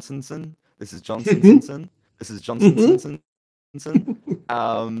 this is Johnsonson, this is Johnsonsonson, this is Johnsonsonson,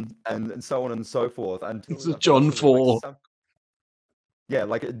 and so on and so forth This until is John eventually, like 4. some, yeah,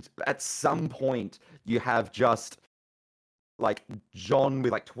 like at some point you have just like John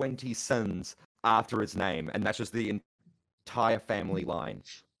with like 20 sons after his name, and that's just the entire family line.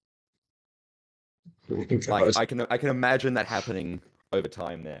 Like God. I can imagine that happening over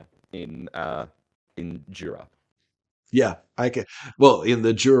time there in Jura. Yeah, I can. Well, in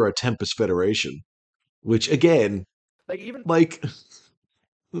the Jura Tempest Federation, which again, Like even like,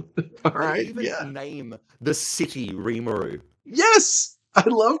 all like right, even yeah, name the city Rimuru. yes, I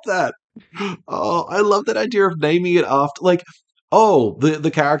love that. Oh, I love that idea of naming it after, like, oh,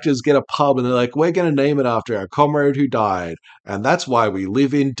 the characters get a pub and they're like, we're going to name it after our comrade who died, and that's why we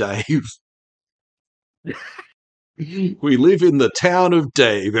live in Dave. We live in the town of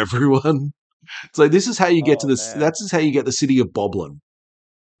Dave, everyone. It's like this is how you get to Oh this. man. That's just how you get the city of Boblin.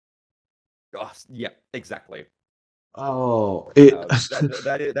 Oh, yeah, exactly. Oh, it.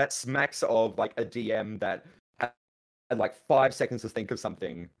 That smacks of like a DM that had like 5 seconds to think of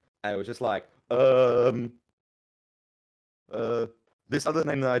something, and it was just like, uh, this other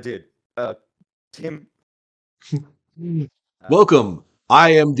name that I did, Tim. Uh, Welcome. I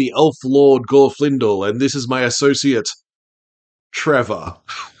am the Elf Lord Gorflindel, and this is my associate Trevor.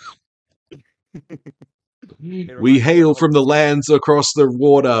 it We reminds me hail of from the this one. lands across the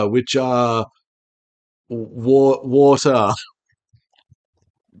water, which are water.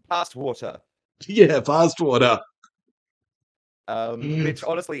 Past water. Yeah, past water. Which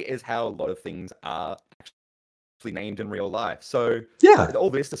honestly is how a lot of things are actually named in real life. So Yeah. all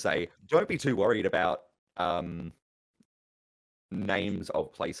this to say, don't be too worried about um, names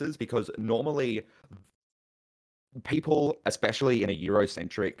of places because normally people, especially in a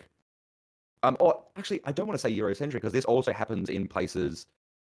Eurocentric, or actually, I don't want to say Eurocentric because this also happens in places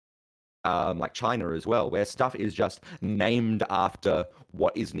like China as well, where stuff is just named after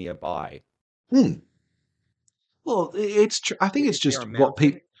what is nearby. Hmm. Well, it's I think it's Is there just a what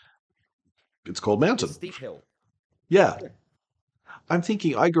people. mountain? It's called It's mountain. steep hill. Yeah, I'm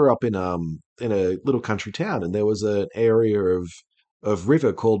thinking. I grew up in a little country town, and there was an area of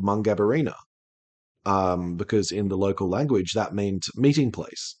river called Mungabarina. Because in the local language that meant meeting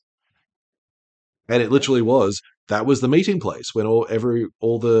place, and it Yeah, literally was. That was the meeting place when all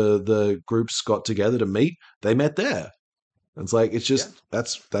the groups got together to meet. They met there. It's like it's yeah, just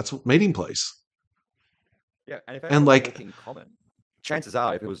that's what meeting place. yeah. And if And everyone like talked in common, chances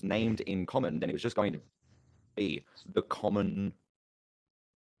are, if it was named in common, then it was just going to be the common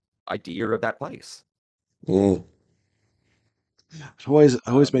idea of that place. mm, it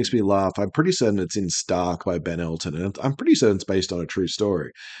always makes Um, me laugh. I'm pretty certain it's in Stark by Ben Elton, and I'm pretty certain it's based on a true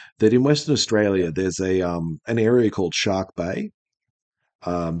story. That in Western yeah. Australia there's a an area called Shark Bay.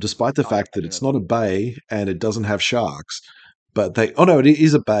 Despite the Oh, yeah, fact I that do know it's that. not a bay and it doesn't have sharks, but they oh no, it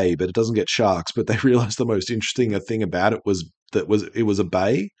is a bay, but it doesn't get sharks. But they realized the most interesting thing about it was it was a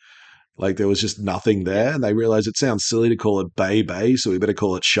bay. Like there was just nothing Yeah, there, and they realized it sounds silly to call it Bay Bay, so we better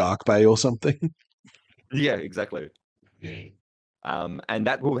call it Shark Bay or something. yeah, exactly. And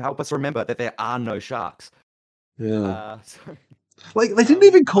that will help us remember that there are no sharks. Yeah. So, Like they didn't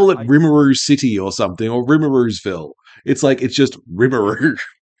even call it I Rimmeroo City or something or Rimmeroosville. It's like it's just Rimmeroo.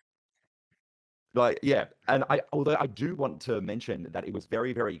 like, yeah, and although I do want to mention that it was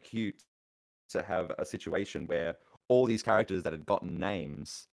very, very cute to have a situation where all these characters that had gotten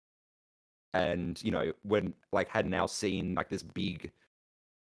names and when like had now seen like this big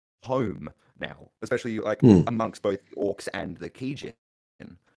home now, especially like Hmm. amongst both the orcs and the Kijin,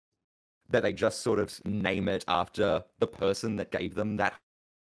 that they just sort of name it after the person that gave them that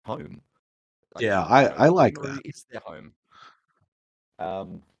home. Like, Yeah, I like that. Rimuru is their home.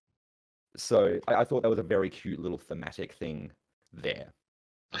 Um, so I thought that was a very cute little thematic thing there.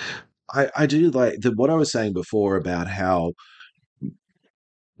 I do like what I was saying before about how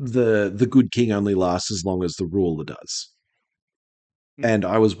the good king only lasts as long as the ruler does. Mm, And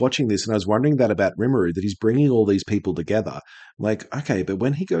I was watching this and I was wondering that about Rimuru, that he's bringing all these people together. Like, okay, but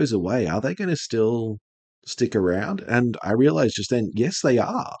when he goes away, are they going to still stick around? And I realized just then, yes, they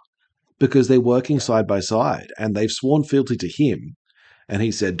are, because they're working yeah, side by side and they've sworn fealty to him. And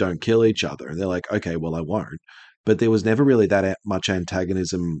he said, don't kill each other. And they're like, okay, well, I won't. But there was never really that much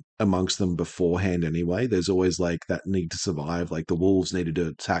antagonism amongst them beforehand anyway. There's always like that need to survive. Like the wolves needed to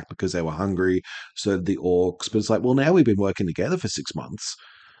attack because they were hungry. So did the orcs. But it's like, well, now we've been working together for 6 months.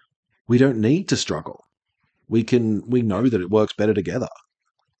 We don't need to struggle. We yeah, know that it works better together.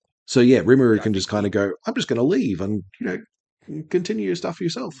 So yeah, Rimuru yeah. I can just think kind of go, I'm just going to leave and, continue your stuff for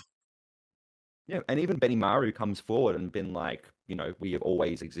yourself. yeah, and even Benny Maru comes forward and been like, we have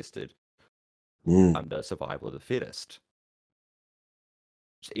always existed Mm. under survival of the fittest.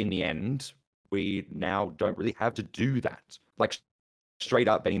 In the end, we now don't really have to do that. Like straight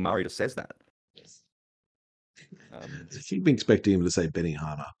up, Benny Murray just says that. Um, You'd be expecting him to say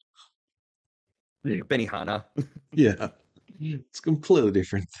Benihana. Benny Hanna. Yeah. It's a completely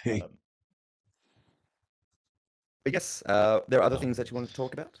different thing. Um, but yes, there are other things that you wanted to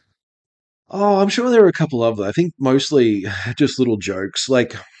talk about. Oh, I'm sure there are a couple of them. I think mostly just little jokes.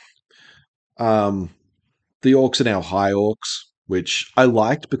 Like, um, the orcs are now high orcs, which I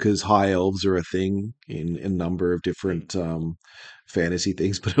liked because high elves are a thing in a number of Mm. different fantasy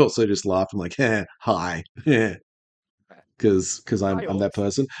things, but I also just laughed. I'm like, high, yeah, because I'm Hi, I'm that orcs.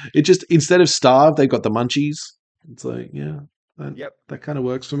 person. It just instead of starved, they got the munchies. It's like, yeah, that Yep. that kind of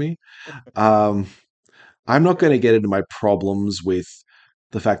works for me. Um, I'm not going to get into my problems with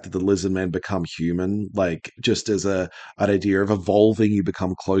the fact that the lizard men become human, like just as an idea of evolving, you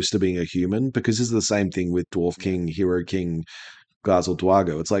become close to being a human, because this is the same thing with Dwarf Yeah. King, Hero King, Gazel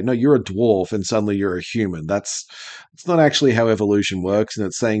Dwago. It's like, no, you're a dwarf and suddenly you're a human. It's not actually how evolution Yeah. works, and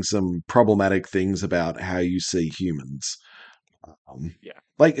it's saying some problematic things about how you see humans. Um, Yeah.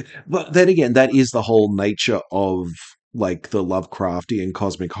 but then again, that is the whole nature of like the Lovecraftian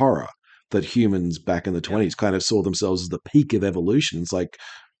cosmic horror, that humans back in the Yeah. 20s kind of saw themselves as the peak of evolution. It's like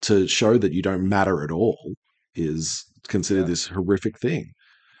to show that you don't Mm. matter at all is considered Yeah. this horrific thing.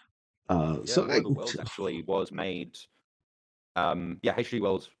 Yeah. So War of the Worlds actually was made. Yeah, H.G.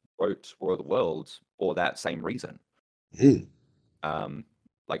 Wells wrote War of the Worlds for that same reason. Mm, Um,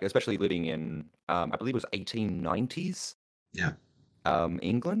 like especially living in, I believe it was 1890s, yeah,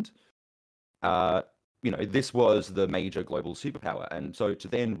 England. Uh, this was the major global superpower, and so to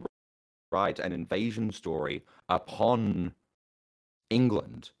then write an invasion story upon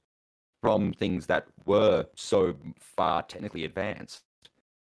England from things that were so far technically advanced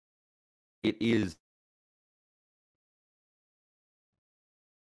it is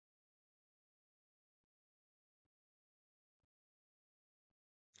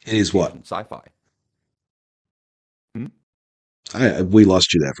It is what? Asian sci-fi. Hmm? We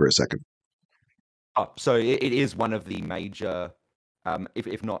lost you there for a second. Oh, so it is one of the major,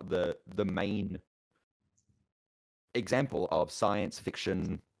 if not the main example of science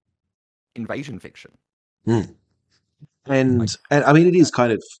fiction invasion fiction. Hmm. And I mean, it is That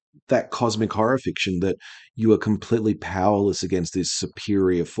kind of that cosmic horror fiction that you are completely powerless against this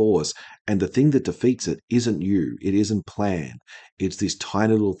superior force, and the thing that defeats it isn't you, it isn't plan. It's this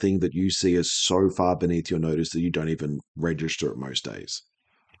tiny little thing that you see as so far beneath your notice that you don't even register it most days.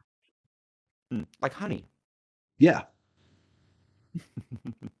 like honey. Yeah,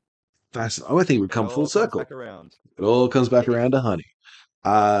 that's. Oh, I think we've It come full all comes circle. back around. It all comes back around to honey.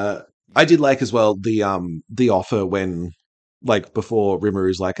 I did like as well the offer when like before Rimmer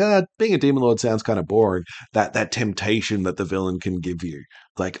is like, being a demon lord sounds kind of boring. That temptation that the villain can give you.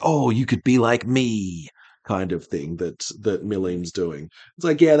 Like, oh, you could be like me kind of thing that Mhm. Milim's doing. It's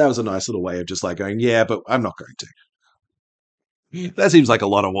like, yeah, that was a nice little way of just like going, yeah, but I'm not going to. That seems like a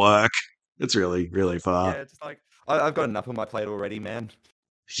lot of work. It's really, really far. Yeah, just like I've got enough on my plate already, man.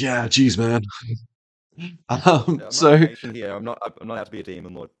 Yeah, geez, man. I'm not So impatient here. I'm not out to be a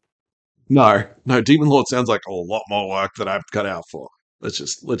demon lord. no, Demon Lord sounds like a lot more work than I've cut out for. Let's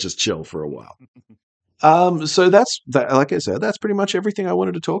just chill for a while. So that's that. Like I said, that's pretty much everything I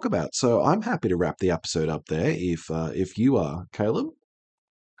wanted to talk about. So I'm happy to wrap the episode up there. If you are, Caleb,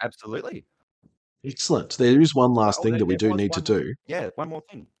 Absolutely. excellent. There is one last Oh, thing that we there do was need to one more. do. Yeah, one more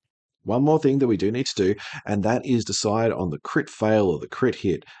thing. One more thing that we do need to do, and that is decide on the crit fail or the crit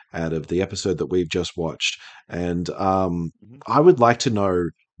hit out of the episode that we've just watched. And Hmm. I would like to know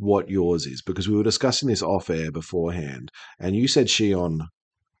what yours is because we were discussing this off air beforehand, and you said Shion,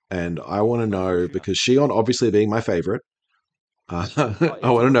 and I want to Went for know Shuna. because Shion obviously being my favorite. Oh, I it's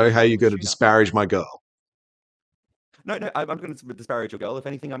want to know how it you're was going to Shuna. disparage my girl. No, no, I'm going to disparage your girl. If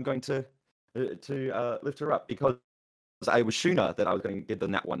anything, I'm going to lift her up because I was Shuna that I was going to give the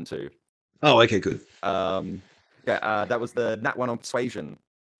nat one to. Oh, okay, good. Um, yeah, that was the nat one on persuasion.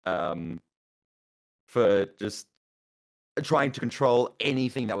 Um, for just trying to control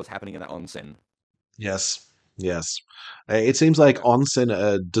anything that was happening in that onsen. Yes, yes. It seems like Yeah. onsen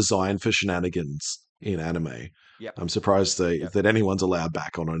are designed for shenanigans in anime. Yep. I'm surprised Yep. that anyone's allowed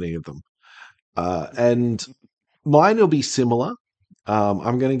back on any of them. And mine will be similar.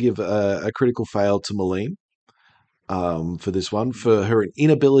 I'm going to give a critical fail to Milim for this one Mhm. for her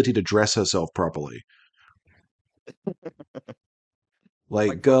inability to dress herself properly. Like, Like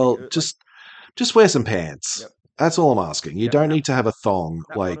for me, girl, just wear some pants. yep. That's all I'm asking. You Yeah. don't need to have a thong.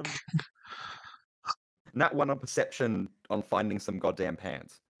 Nat one Like, on nat one on perception on finding some goddamn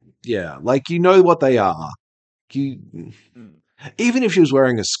pants. yeah, like you know what they are. You Mm. even if she was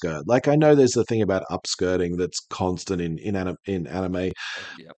wearing a skirt, like I know there's a thing about upskirting that's constant in anime.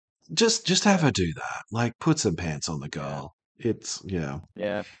 Yep. Just have Yep. her do that. Like, put some pants on the Yeah. girl. It's yeah.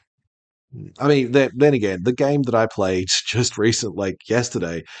 Yeah. I mean, then again, the game that I played just recent, like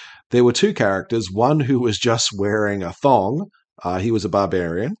yesterday, there were two characters. One who was just wearing a thong. He was a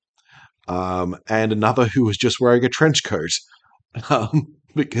barbarian. And another who was just wearing a trench coat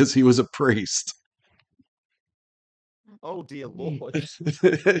because he was a priest. Oh dear lord.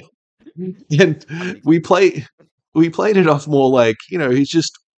 And I need we to. play we played it off more like, he's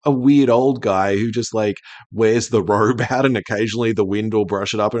just a weird old guy who just like wears the robe out and occasionally the wind will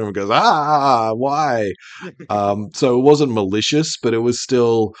brush it up and everyone goes, why? So it wasn't malicious, but it was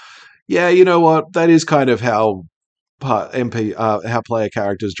still, yeah, you know what? That is kind of how how player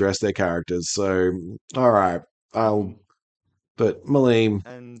characters dress their characters. So, all right, I'll. Mhm. But Malim,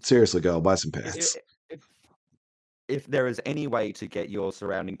 And seriously, girl, buy some i- pants. i- if if there is any way to get your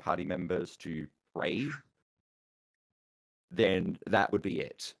surrounding party members to pray, then that would be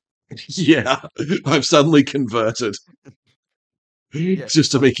it. Yeah, I've suddenly converted Yeah, just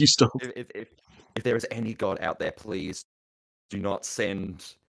just to like make you stop. if there is any god out there, please do not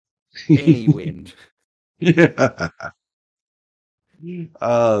send any wind. Yeah.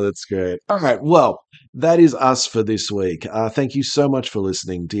 Oh, that's great. All right. Well, that is us for this week. Thank you so much for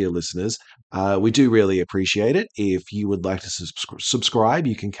listening, dear listeners. We do really appreciate it. If you would like to subscribe,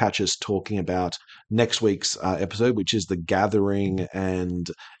 you can catch us talking about next week's episode, which is The Gathering and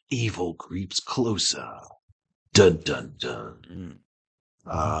Evil Creeps Closer. Dun, dun, dun.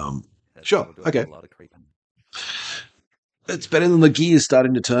 Mm, Um, yes, sure. we'll do a Okay. whole lot of creeping. It's better than the gears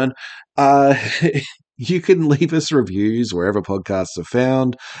starting to turn. Uh, you can leave us reviews wherever podcasts are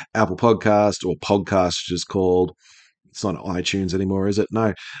found, Apple Podcast or Podcast, just called. It's not iTunes anymore, is it?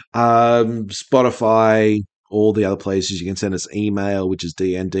 No. Spotify, all the other places. You can send us email, which is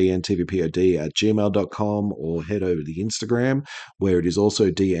dndntvpod@gmail.com, or head over to the Instagram, where it is also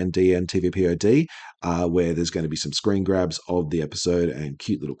dndntvpod, where there's going to be some screen grabs of the episode and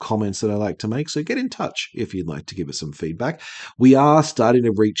cute little comments that I like to make. So get in touch if you'd like to give us some feedback. We are starting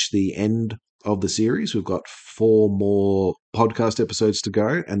to reach the end of the series. We've got 4 more podcast episodes to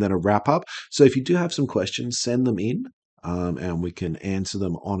go and then a wrap up. So if you do have some questions, send them in, and we can answer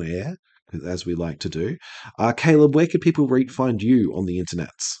them on air, as we like to do. Caleb, where can people find you on the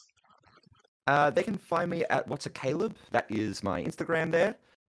internets? They can find me at What's a Caleb. That is my Instagram there.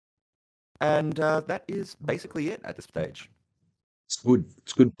 And that is basically it at this stage. It's good.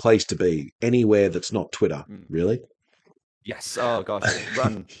 It's a good place to be. Anywhere that's not Twitter, really. Yes. Oh gosh.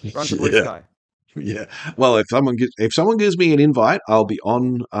 Run to Blue Yeah. Sky. Yeah. Well, if someone gives me an invite, I'll be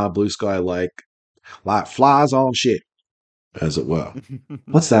on Blue Sky like flies on shit, as it were.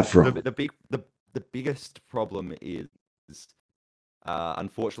 What's that from? The biggest problem is,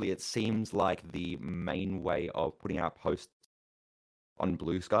 unfortunately, it seems like the main way of putting out posts on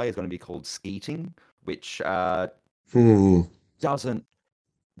Blue Sky is going to be called skeeting, which doesn't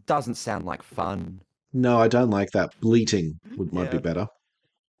sound like fun. No, I don't like that. Bleating might be better.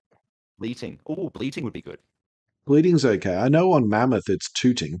 Bleating. Oh, bleating would be good. Bleating's okay. I know on Mammoth it's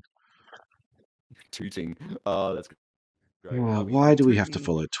tooting. Tooting. Oh, that's great. Oh, why do we have to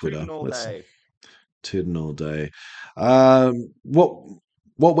follow Twitter? Tooting all day. Tooting all day. What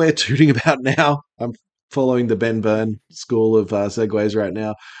we're tooting about now, I'm following the Ben Byrne school of segues right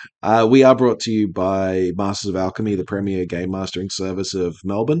now. We are brought to you by Masters of Alchemy, the premier game mastering service of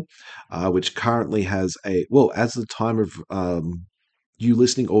Melbourne, which currently has as the time of you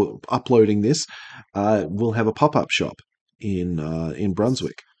listening or uploading this, we'll have a pop-up shop in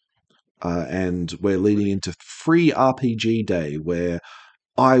Brunswick. And we're leading into free RPG day, where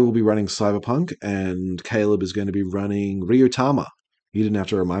I will be running Cyberpunk and Caleb is going to be running Ryutama. You didn't have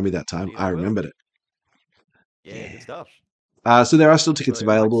to remind me that time. I remembered it. Yeah, good stuff. So there are still tickets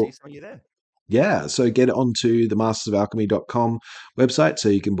available. I might see some of you there. Yeah, so get onto the mastersofalchemy.com website so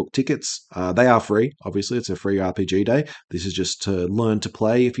you can book tickets. They are free. Obviously, it's a free RPG day. This is just to learn to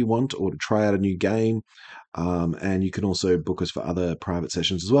play if you want, or to try out a new game. And you can also book us for other private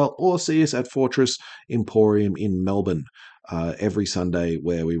sessions as well, or see us at Fortress Emporium in Melbourne every Sunday,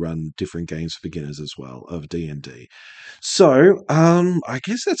 where we run different games for beginners as well of D&D. So I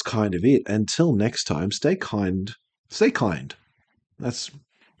guess that's kind of it. Until next time, stay kind. Stay kind.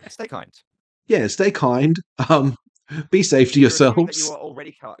 Stay kind. Yeah, stay kind. Be safe to yourselves. You are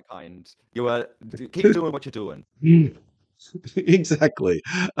already kind. Keep doing what you're doing. Exactly.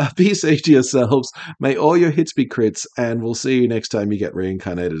 Be safe to yourselves. May all your hits be crits, and we'll see you next time you get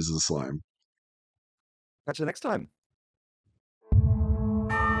reincarnated as a slime. Catch you next time.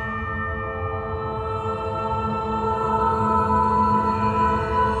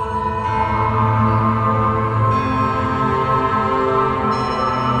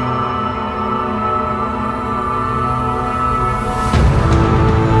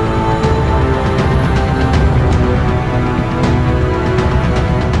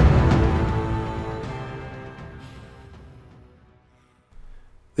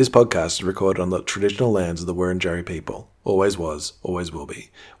 This podcast is recorded on the traditional lands of the Wurundjeri people. Always was, always will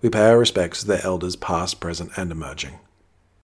be. We pay our respects to their elders past, present and emerging.